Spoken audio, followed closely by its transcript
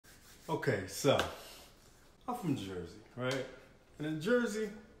Okay, so I'm from Jersey, right? And in Jersey,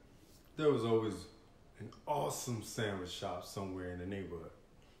 there was always an awesome sandwich shop somewhere in the neighborhood.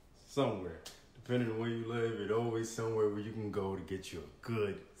 Somewhere. Depending on where you live, it's always somewhere where you can go to get you a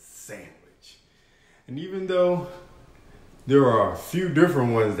good sandwich. And even though there are a few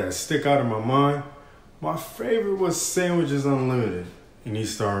different ones that stick out in my mind, my favorite was Sandwiches Unlimited in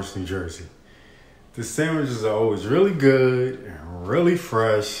East Orange, New Jersey. The sandwiches are always really good and really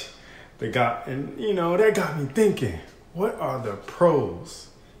fresh. That got me thinking, what are the pros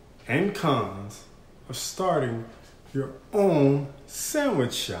and cons of starting your own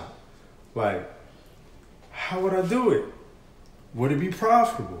sandwich shop? Like, how would I do it? Would it be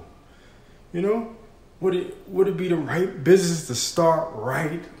profitable? Would it be the right business to start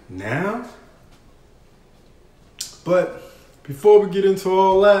right now? But before we get into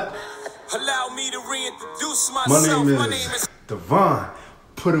all that, allow me to reintroduce myself. My name is Devon.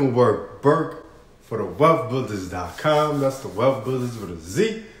 Put in work Burke for the wealthbuilders.com. That's the Wealth Builders with a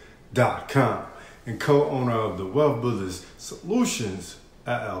Z.com. And co-owner of the Wealth Builders Solutions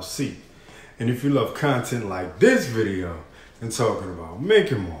LLC. And if you love content like this video and talking about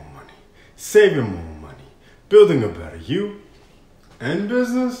making more money, saving more money, building a better you and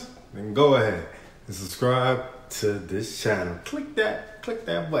business, then go ahead and subscribe to this channel. Click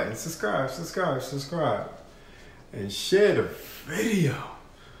that button. Subscribe. And share the video.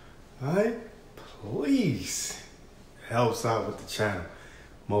 Alright? Please. It helps out with the channel.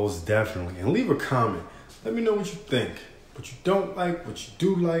 Most definitely. And leave a comment. Let me know what you think. What you don't like, what you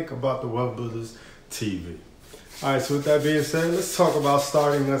do like about the Wealth Builders TV. Alright, so with that being said, let's talk about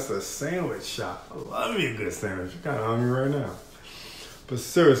starting us a sandwich shop. I love me a good sandwich. I'm kind of hungry right now. But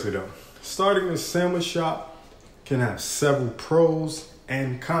seriously though, starting a sandwich shop can have several pros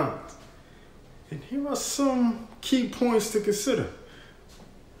and cons. And here are some key points to consider.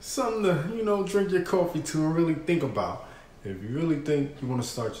 Something to, drink your coffee to and really think about if you really think you want to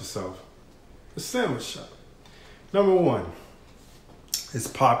start yourself a sandwich shop. Number one, it's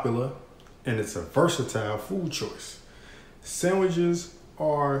popular and it's a versatile food choice. Sandwiches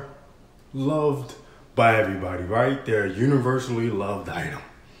are loved by everybody, right? They're a universally loved item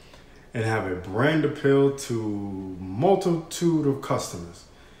and have a brand appeal to multitude of customers.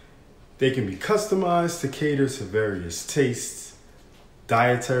 They can be customized to cater to various tastes,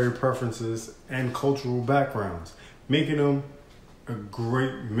 dietary preferences, and cultural backgrounds, making them a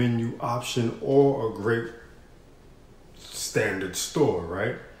great menu option or a great standard store,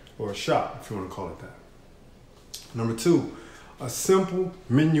 right? Or a shop, if you want to call it that. Number two, a simple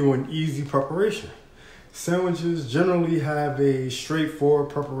menu and easy preparation. Sandwiches generally have a straightforward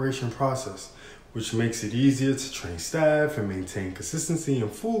preparation process, which makes it easier to train staff and maintain consistency in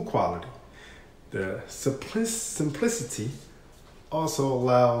food quality. The simplicity also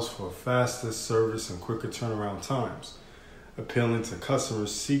allows for faster service and quicker turnaround times, appealing to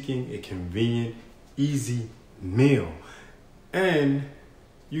customers seeking a convenient, easy meal. And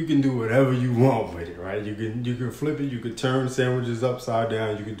you can do whatever you want with it, right? You can flip it, you can turn sandwiches upside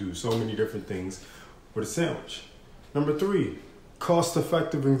down, you can do so many different things with a sandwich. Number three,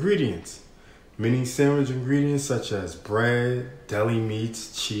 cost-effective ingredients. Many sandwich ingredients such as bread, deli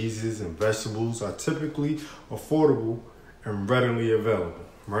meats, cheeses, and vegetables are typically affordable and readily available,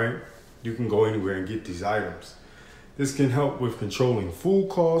 right? You can go anywhere and get these items. This can help with controlling food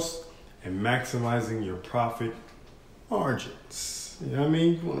costs and maximizing your profit margins. You know what I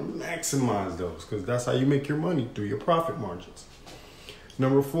mean? You want to maximize those because that's how you make your money, through your profit margins.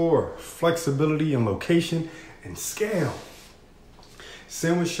 Number four, flexibility in location and scale.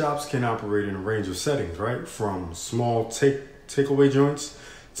 Sandwich shops can operate in a range of settings, right? From small takeaway joints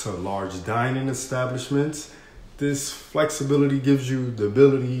to large dining establishments. This flexibility gives you the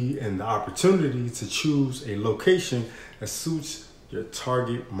ability and the opportunity to choose a location that suits your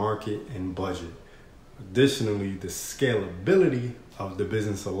target market and budget. Additionally, the scalability of the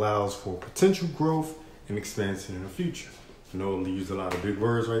business allows for potential growth and expansion in the future. I know I use a lot of big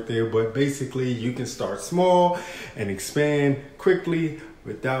words right there, but basically you can start small and expand quickly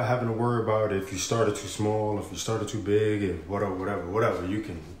without having to worry about if you started too small, if you started too big, and whatever. You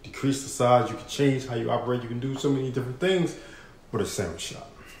can decrease the size, you can change how you operate, you can do so many different things with a sandwich shop.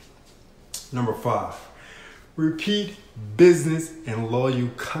 Number five, repeat business and loyal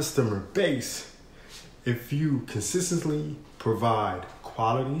customer base. If you consistently provide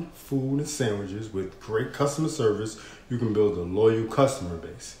quality food and sandwiches with great customer service, you can build a loyal customer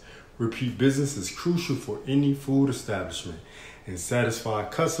base. Repeat business is crucial for any food establishment, and satisfied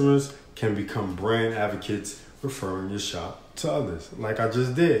customers can become brand advocates referring your shop to others, like I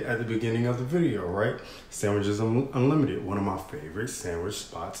just did at the beginning of the video, right? Sandwiches Unlimited, one of my favorite sandwich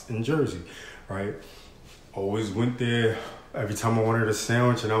spots in Jersey, right? Always went there every time I wanted a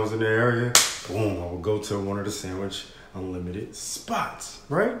sandwich and I was in the area, boom, I would go to one of the Sandwich Unlimited spots,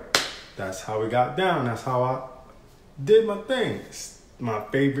 right? That's how it got down. That's how I did my thing. It's my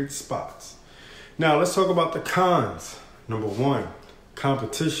favorite spots. Now, let's talk about the cons. Number one,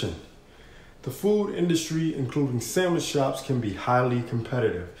 competition. The food industry, including sandwich shops, can be highly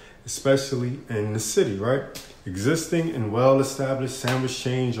competitive, especially in the city, right? Existing and well-established sandwich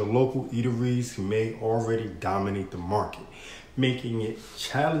chains or local eateries may already dominate the market, making it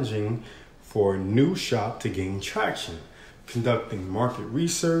challenging for a new shop to gain traction. Conducting market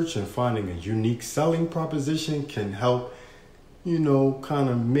research and finding a unique selling proposition can help, kind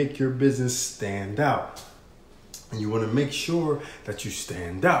of make your business stand out. And you want to make sure that you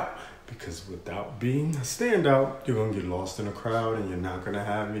stand out, because without being a standout, you're going to get lost in a crowd and you're not going to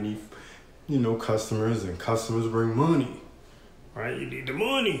have any, customers, and customers bring money, right? You need the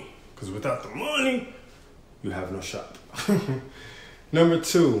money, because without the money, you have no shop. Number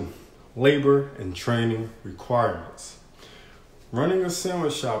two, labor and training requirements. Running a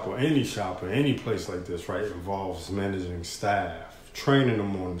sandwich shop or any place like this, right, involves managing staff, training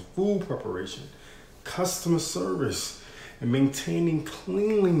them on food preparation, customer service, and maintaining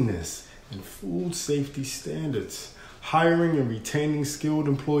cleanliness and food safety standards. Hiring and retaining skilled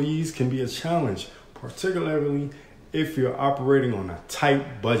employees can be a challenge, particularly if you're operating on a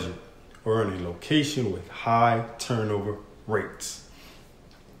tight budget or in a location with high turnover rates.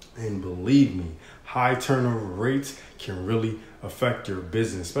 And believe me, high turnover rates can really affect your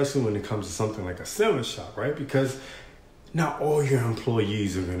business, especially when it comes to something like a sandwich shop, right? Because not all your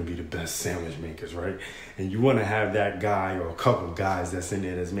employees are going to be the best sandwich makers, right? And you want to have that guy or a couple of guys that's in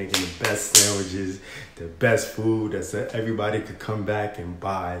there that's making the best sandwiches, the best food that everybody could come back and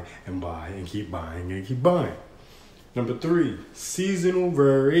buy and keep buying and keep buying. Number three, seasonal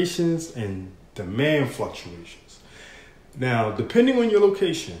variations and demand fluctuations. Now, depending on your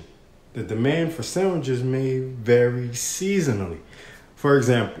location, the demand for sandwiches may vary seasonally. For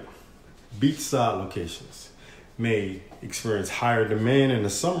example, beachside locations may experience higher demand in the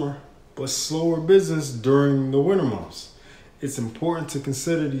summer, but slower business during the winter months. It's important to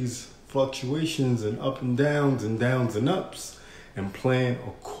consider these fluctuations and up and downs and ups and plan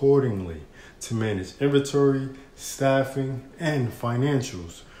accordingly to manage inventory, staffing, and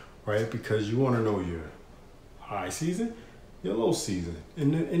financials, right? Because you want to know your high season, your low season,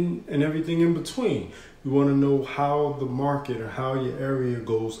 and everything in between. You want to know how the market or how your area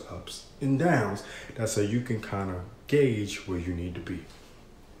goes ups and downs. That's how you can kind of gauge where you need to be.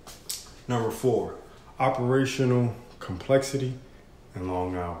 Number four, operational complexity and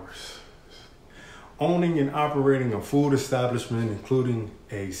long hours. Owning and operating a food establishment, including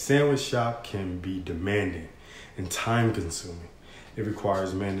a sandwich shop, can be demanding and time consuming. It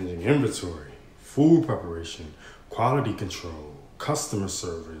requires managing inventory, food preparation, quality control, customer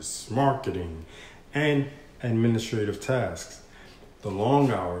service, marketing, and administrative tasks. The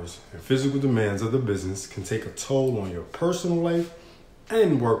long hours and physical demands of the business can take a toll on your personal life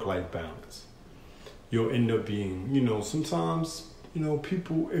and work-life balance. You'll end up being, sometimes,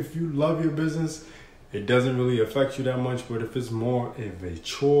 people, if you love your business, it doesn't really affect you that much, but if it's more of a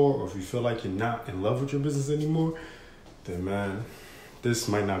chore or if you feel like you're not in love with your business anymore, then man, this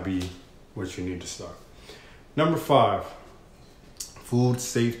might not be what you need to start. Number five, food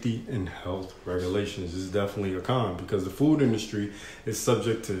safety and health regulations is definitely a con, because the food industry is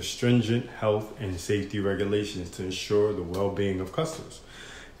subject to stringent health and safety regulations to ensure the well-being of customers.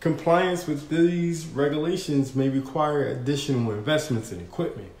 Compliance with these regulations may require additional investments in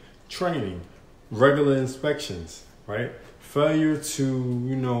equipment, training, regular inspections, right? Failure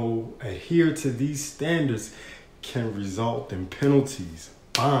to, adhere to these standards can result in penalties,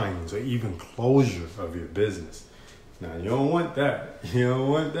 fines, or even closure of your business. Now, you don't want that. You don't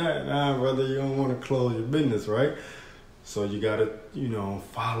want that. Nah, brother, you don't want to close your business, right? So you got to,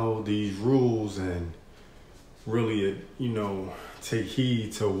 follow these rules and really, take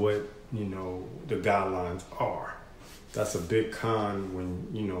heed to what, the guidelines are. That's a big con when,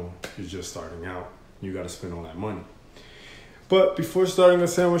 you're just starting out. You got to spend all that money. But before starting a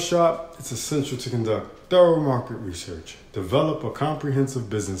sandwich shop, it's essential to conduct thorough market research, develop a comprehensive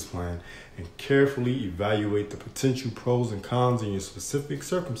business plan, and carefully evaluate the potential pros and cons in your specific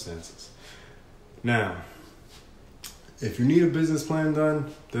circumstances. Now, if you need a business plan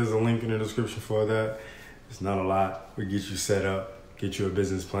done, there's a link in the description for that. It's not a lot. We get you set up, get you a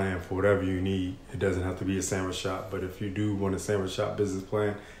business plan for whatever you need. It doesn't have to be a sandwich shop, but if you do want a sandwich shop business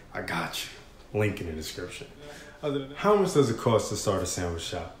plan, I got you. Link in the description. How much does it cost to start a sandwich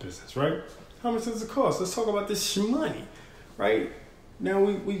shop business, right? How much does it cost? Let's talk about this money, right? Now,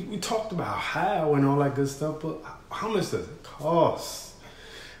 we talked about how and all that good stuff, but how much does it cost?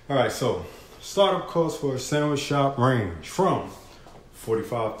 All right, so startup costs for a sandwich shop range from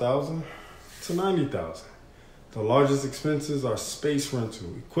 $45,000 to $90,000. The largest expenses are space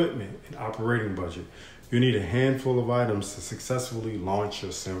rental, equipment, and operating budget. You need a handful of items to successfully launch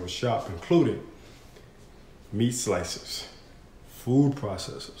your sandwich shop, including meat slicers, food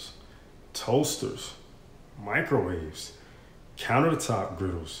processors, toasters, microwaves, countertop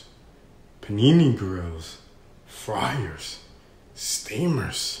griddles, panini grills, fryers,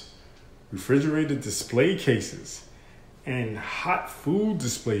 steamers, refrigerated display cases, and hot food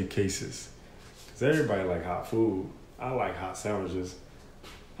display cases. Because everybody like hot food. I like hot sandwiches.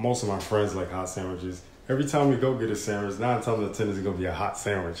 Most of my friends like hot sandwiches. Every time we go get a sandwich, 9 times out of 10 it's going to be a hot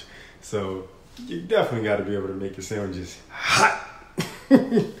sandwich. So you definitely got to be able to make your sandwiches hot.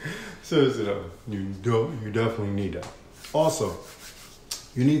 Seriously though, you definitely need that. Also,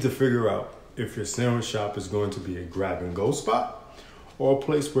 you need to figure out if your sandwich shop is going to be a grab-and-go spot or a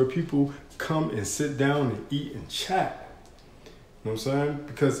place where people come and sit down and eat and chat. You know what I'm saying?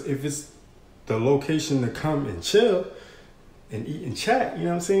 Because if it's the location to come and chill and eat and chat, you know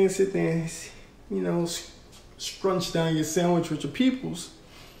what I'm saying? Sit there and, you know, scrunch down your sandwich with your peoples,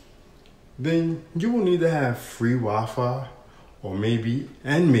 then you will need to have free Wi-Fi or maybe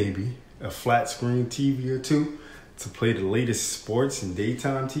a flat screen TV or two to play the latest sports and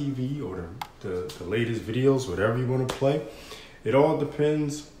daytime TV or the latest videos, whatever you want to play. It all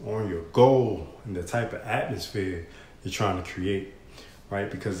depends on your goal and the type of atmosphere you're trying to create, right?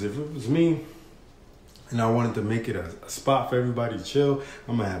 Because if it was me and I wanted to make it a spot for everybody to chill,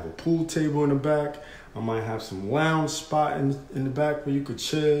 I might have a pool table in the back. I might have some lounge spot in the back where you could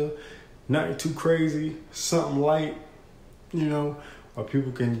chill. Nothing too crazy, something light, you know, or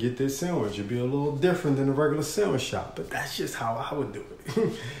people can get their sandwich. It'd be a little different than a regular sandwich shop, but that's just how I would do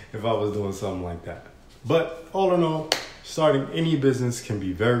it if I was doing something like that. But all in all, starting any business can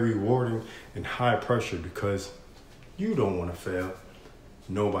be very rewarding and high pressure because you don't want to fail.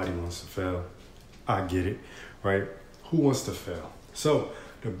 Nobody wants to fail. I get it, right? Who wants to fail? So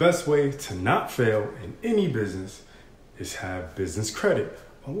the best way to not fail in any business is have business credit,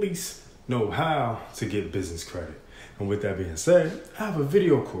 or at least know how to get business credit. And with that being said, I have a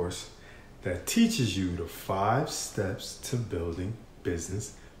video course that teaches you the 5 steps to building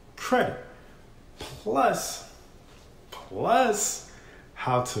business credit. Plus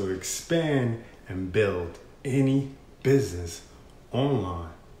how to expand and build any business online,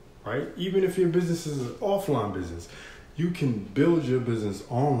 right? Even if your business is an offline business, you can build your business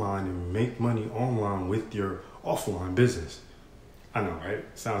online and make money online with your offline business. I know, right?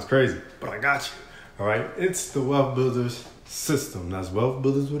 Sounds crazy, but I got you. All right, it's the Wealth Builders System. That's Wealth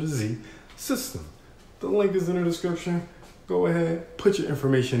Builders with a Z system. The link is in the description. Go ahead, put your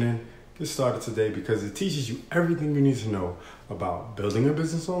information in, get started today because it teaches you everything you need to know about building a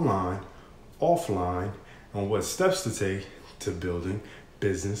business online, offline, and what steps to take to building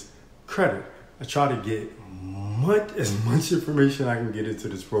business credit. I try to get as much information I can get into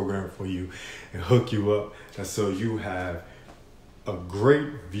this program for you and hook you up, and so you have a great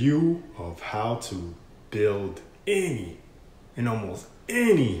view of how to build almost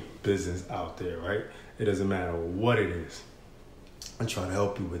any business out there, right? It doesn't matter what it is. I try to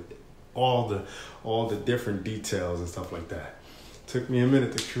help you with all the different details and stuff like that. Took me a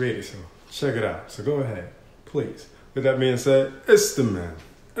minute to create it, so check it out. So go ahead, please. With that being said, it's the man,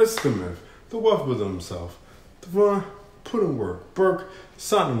 it's the myth, the wealth builder himself, Devon Puddingworth Burke,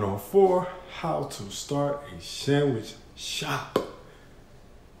 signing off for how to start a sandwich shop.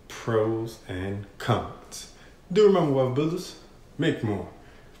 Pros and cons. Do remember, wealth builders, make more,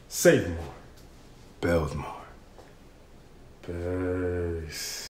 save more, build more. Peace.